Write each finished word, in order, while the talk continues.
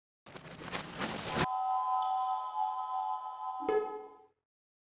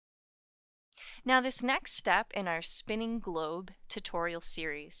Now, this next step in our spinning globe tutorial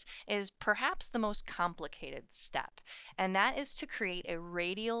series is perhaps the most complicated step, and that is to create a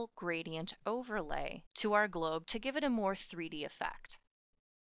radial gradient overlay to our globe to give it a more 3D effect.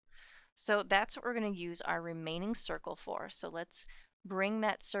 So that's what we're going to use our remaining circle for. So let's bring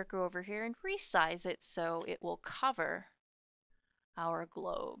that circle over here and resize it so it will cover our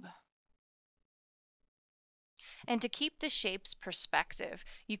globe. And to keep the shape's perspective,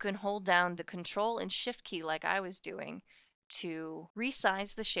 you can hold down the Control and Shift key like I was doing to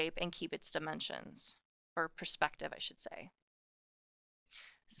resize the shape and keep its dimensions, or perspective, I should say.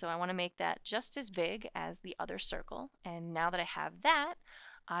 So I want to make that just as big as the other circle. And now that I have that,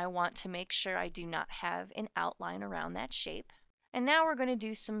 I want to make sure I do not have an outline around that shape. And now we're going to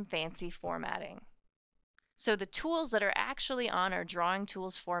do some fancy formatting. So the tools that are actually on our Drawing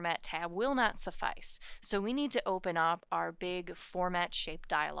Tools Format tab will not suffice. So we need to open up our big Format Shape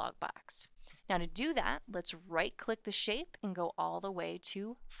dialog box. Now to do that, let's right-click the shape and go all the way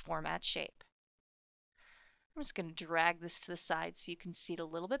to Format Shape. I'm just going to drag this to the side so you can see it a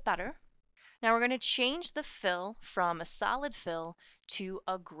little bit better. Now we're going to change the fill from a solid fill to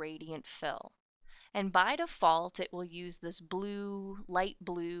a gradient fill. And by default, it will use this blue, light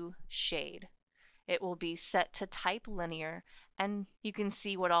blue shade. It will be set to type linear, and you can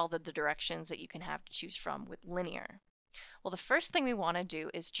see what all the directions that you can have to choose from with linear. Well, the first thing we want to do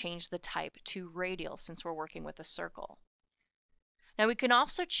is change the type to radial since we're working with a circle. Now we can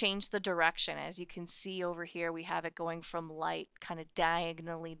also change the direction. As you can see over here, we have it going from light kind of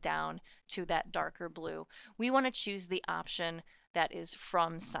diagonally down to that darker blue. We want to choose the option that is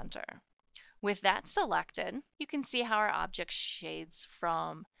from center. With that selected, you can see how our object shades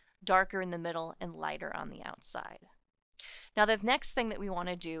from darker in the middle and lighter on the outside. Now the next thing that we want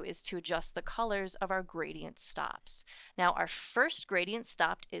to do is to adjust the colors of our gradient stops. Now our first gradient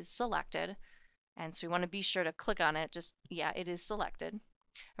stop is selected, and so we want to be sure to click on it. It is selected.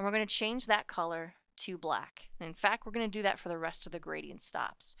 And we're going to change that color to black. And in fact, we're going to do that for the rest of the gradient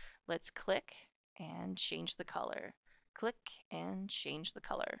stops. Let's click and change the color. Click and change the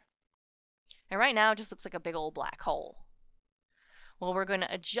color. And right now it just looks like a big old black hole. Well, we're going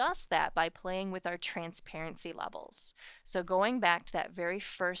to adjust that by playing with our transparency levels. So going back to that very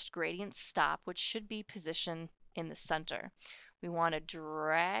first gradient stop, which should be positioned in the center, we want to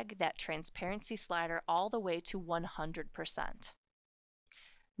drag that transparency slider all the way to 100%.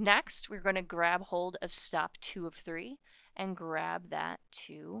 Next, we're going to grab hold of stop 2 of 3 and grab that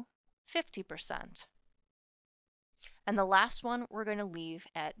to 50%. And the last one we're going to leave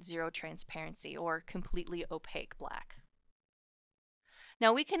at 0 transparency or completely opaque black.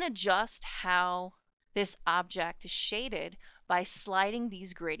 Now we can adjust how this object is shaded by sliding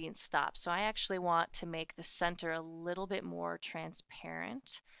these gradient stops. So I actually want to make the center a little bit more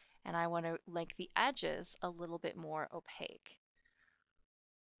transparent, and I want to make the edges a little bit more opaque.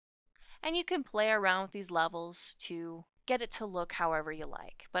 And you can play around with these levels to get it to look however you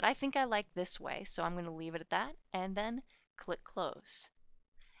like. But I think I like this way, so I'm going to leave it at that and then click close.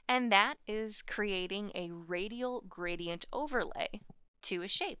 And that is creating a radial gradient overlay to a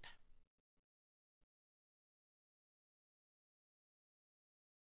shape.